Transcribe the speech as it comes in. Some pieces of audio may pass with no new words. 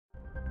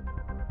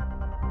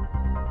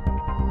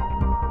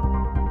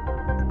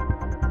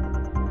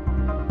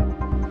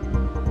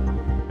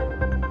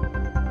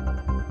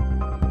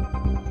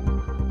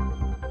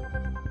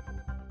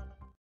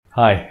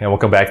Hi, and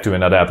welcome back to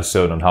another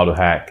episode on how to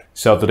hack.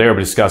 So today we'll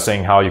be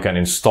discussing how you can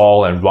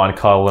install and run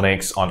Kali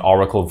Linux on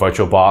Oracle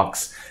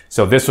VirtualBox.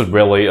 So this would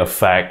really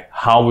affect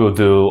how we'll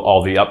do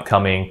all the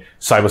upcoming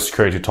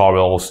cybersecurity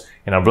tutorials,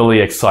 and I'm really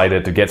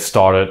excited to get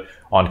started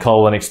on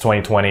Kali Linux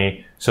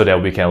 2020 so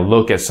that we can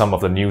look at some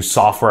of the new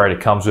software that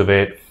comes with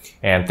it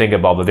and think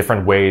about the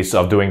different ways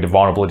of doing the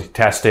vulnerability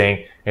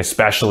testing,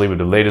 especially with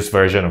the latest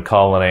version of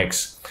Kali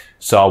Linux.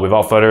 So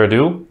without further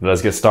ado,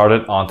 let's get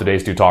started on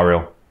today's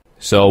tutorial.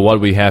 So what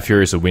we have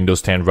here is a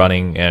Windows 10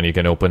 running, and you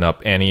can open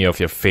up any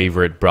of your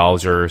favorite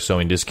browsers. So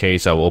in this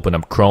case, I will open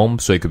up Chrome,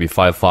 so it could be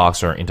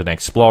Firefox or Internet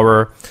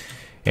Explorer.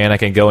 And I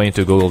can go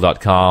into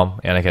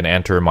google.com and I can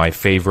enter my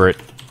favorite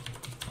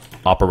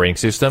operating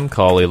system,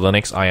 Kali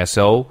Linux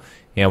ISO.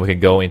 And we can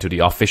go into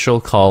the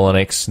official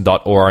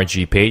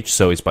kalilinux.org page,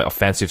 so it's by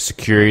offensive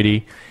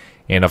security.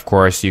 And of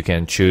course, you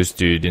can choose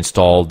to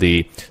install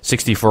the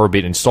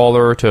 64-bit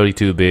installer,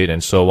 32-bit,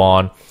 and so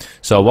on.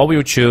 So what we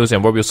would choose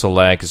and what we'll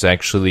select is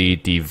actually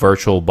the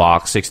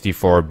VirtualBox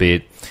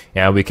 64-bit.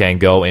 And we can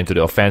go into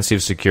the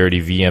offensive security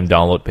VM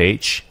download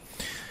page.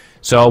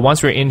 So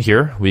once we're in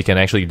here, we can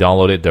actually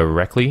download it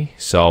directly.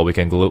 So we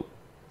can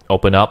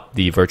open up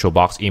the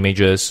VirtualBox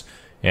images,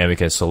 and we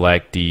can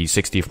select the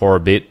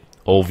 64-bit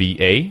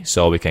OVA.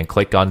 So we can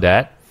click on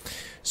that.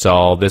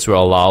 So this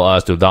will allow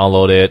us to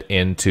download it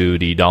into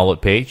the download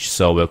page.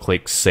 So we'll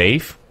click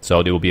save.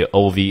 So there will be an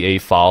OVA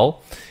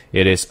file.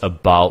 It is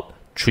about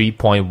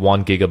 3.1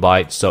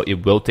 gigabytes. So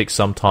it will take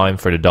some time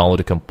for the download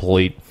to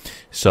complete.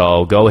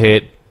 So go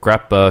ahead,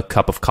 grab a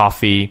cup of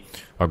coffee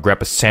or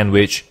grab a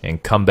sandwich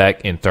and come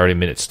back in 30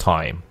 minutes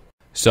time.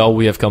 So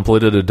we have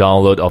completed the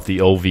download of the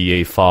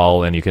OVA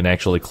file, and you can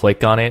actually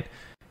click on it.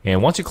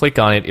 And once you click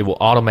on it, it will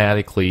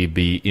automatically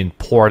be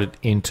imported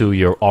into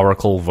your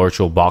Oracle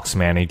VirtualBox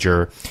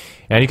Manager.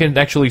 And you can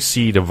actually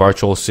see the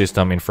virtual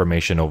system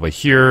information over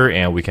here,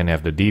 and we can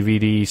have the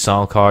DVD,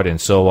 sound card, and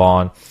so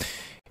on.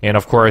 And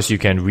of course, you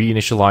can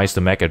reinitialize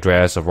the MAC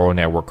address of our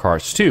network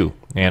cards too.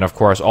 And of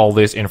course, all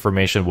this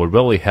information will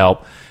really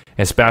help,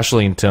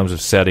 especially in terms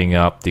of setting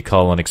up the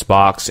Kali Linux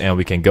box. And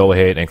we can go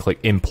ahead and click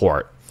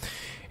import.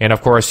 And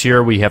of course,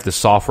 here we have the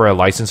software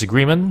license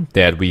agreement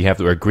that we have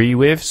to agree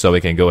with. So we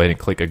can go ahead and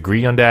click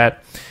agree on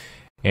that.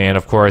 And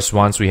of course,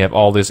 once we have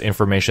all this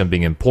information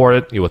being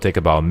imported, it will take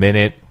about a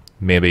minute,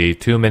 maybe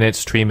 2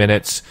 minutes, 3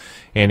 minutes.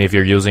 And if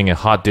you're using a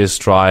hard disk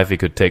drive,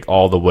 it could take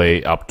all the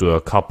way up to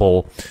a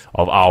couple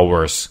of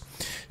hours.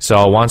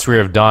 So once we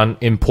have done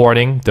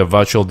importing the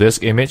virtual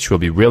disk image, we'll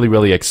be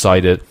really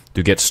excited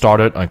to get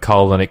started on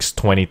Kali Linux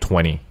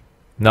 2020.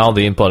 Now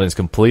the import is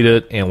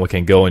completed, and we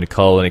can go into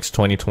Kali Linux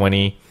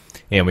 2020.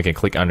 And we can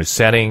click under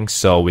settings,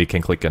 so we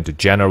can click into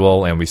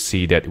general, and we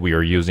see that we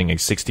are using a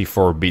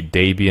 64-bit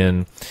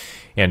Debian.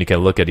 And you can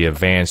look at the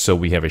advanced, so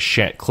we have a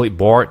shared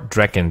clipboard,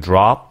 drag and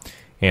drop.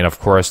 And of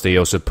course, they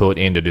also put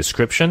in the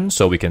description,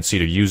 so we can see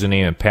the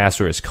username and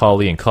password is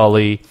Kali and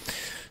Kali.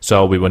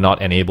 So we will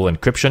not enable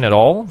encryption at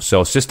all.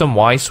 So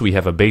system-wise, we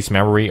have a base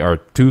memory of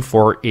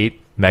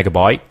 248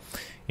 megabyte,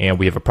 and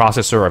we have a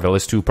processor of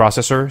LS2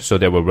 processor, so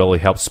that will really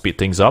help speed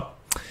things up.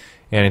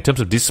 And in terms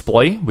of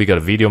display, we got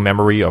a video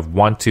memory of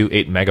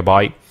 128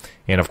 megabyte,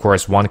 and of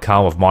course 1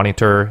 count of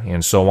monitor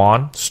and so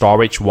on.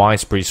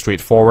 Storage-wise, pretty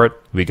straightforward.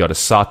 We got a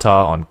SATA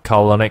on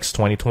Kali Linux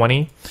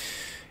 2020.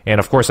 And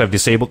of course, I've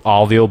disabled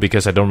audio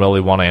because I don't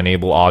really want to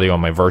enable audio on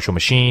my virtual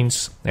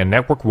machines. And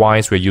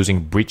network-wise, we're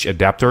using bridge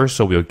adapter,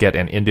 so we'll get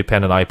an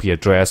independent IP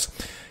address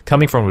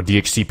coming from a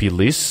DHCP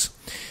list.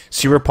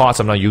 Serial ports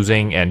I'm not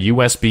using, and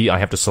USB I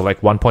have to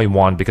select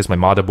 1.1 because my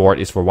motherboard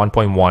is for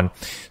 1.1.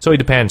 So it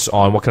depends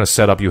on what kind of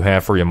setup you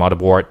have for your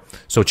motherboard.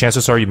 So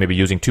chances are you may be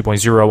using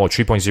 2.0 or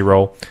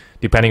 3.0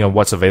 depending on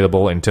what's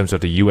available in terms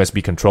of the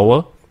USB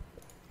controller.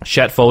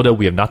 Chat folder,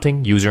 we have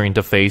nothing. User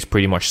interface,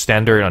 pretty much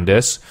standard on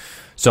this.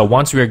 So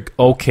once we're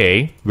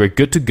okay, we're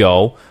good to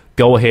go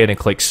ahead and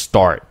click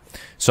start.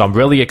 So I'm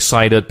really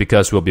excited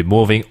because we'll be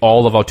moving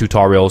all of our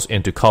tutorials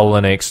into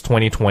Kali Linux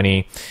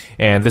 2020,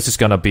 and this is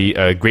going to be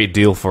a great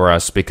deal for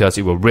us because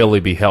it will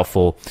really be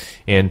helpful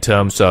in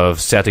terms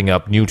of setting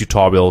up new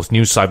tutorials,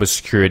 new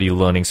cybersecurity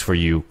learnings for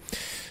you.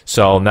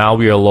 So now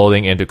we are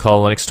loading into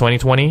Kali Linux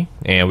 2020,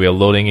 and we are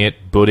loading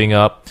it, booting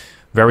up.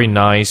 Very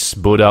nice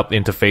boot up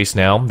interface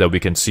now that we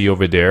can see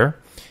over there,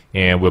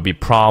 and we'll be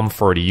prompt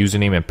for the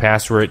username and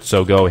password.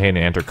 So go ahead and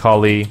enter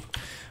Kali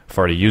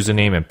for the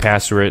username and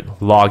password,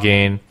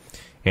 login.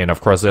 And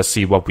of course, let's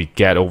see what we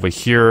get over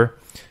here.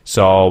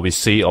 So we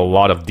see a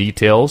lot of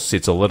details.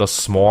 It's a little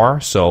small.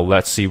 So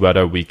let's see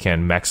whether we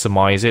can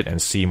maximize it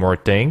and see more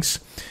things.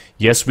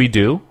 Yes, we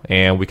do.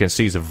 And we can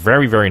see it's a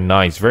very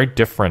nice, very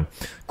different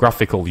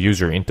graphical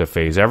user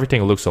interface.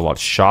 Everything looks a lot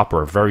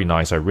sharper. Very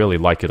nice. I really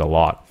like it a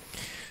lot.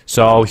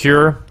 So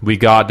here we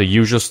got the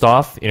usual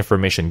stuff: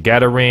 information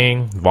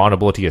gathering,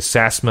 vulnerability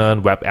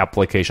assessment, web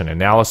application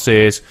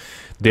analysis,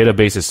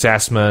 database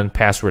assessment,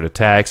 password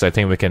attacks. I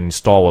think we can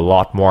install a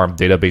lot more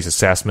database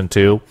assessment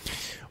too.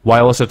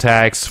 Wireless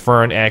attacks,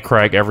 Fern,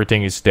 Aircrack,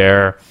 everything is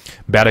there.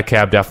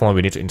 Betacap, definitely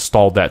we need to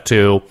install that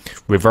too.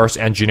 Reverse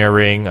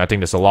engineering, I think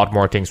there's a lot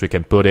more things we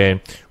can put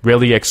in.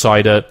 Really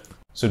excited.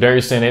 So there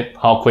you've seen it,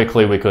 how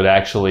quickly we could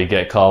actually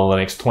get Kali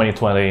Linux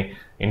 2020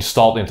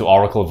 installed into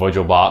Oracle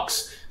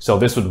VirtualBox. So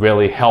this would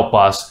really help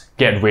us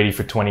get ready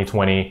for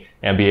 2020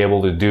 and be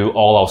able to do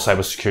all our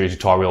cybersecurity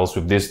tutorials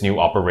with this new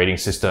operating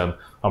system.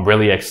 I'm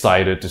really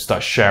excited to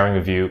start sharing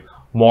with you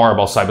more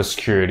about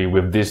cybersecurity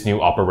with this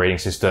new operating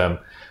system.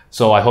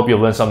 So I hope you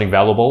learned something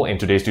valuable in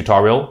today's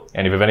tutorial.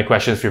 And if you have any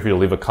questions, feel free to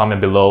leave a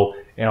comment below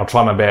and I'll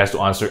try my best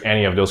to answer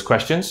any of those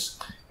questions.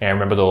 And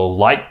remember to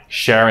like,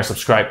 share, and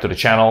subscribe to the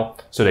channel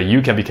so that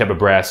you can be kept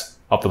abreast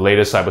of the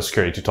latest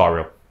cybersecurity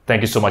tutorial.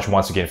 Thank you so much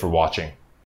once again for watching.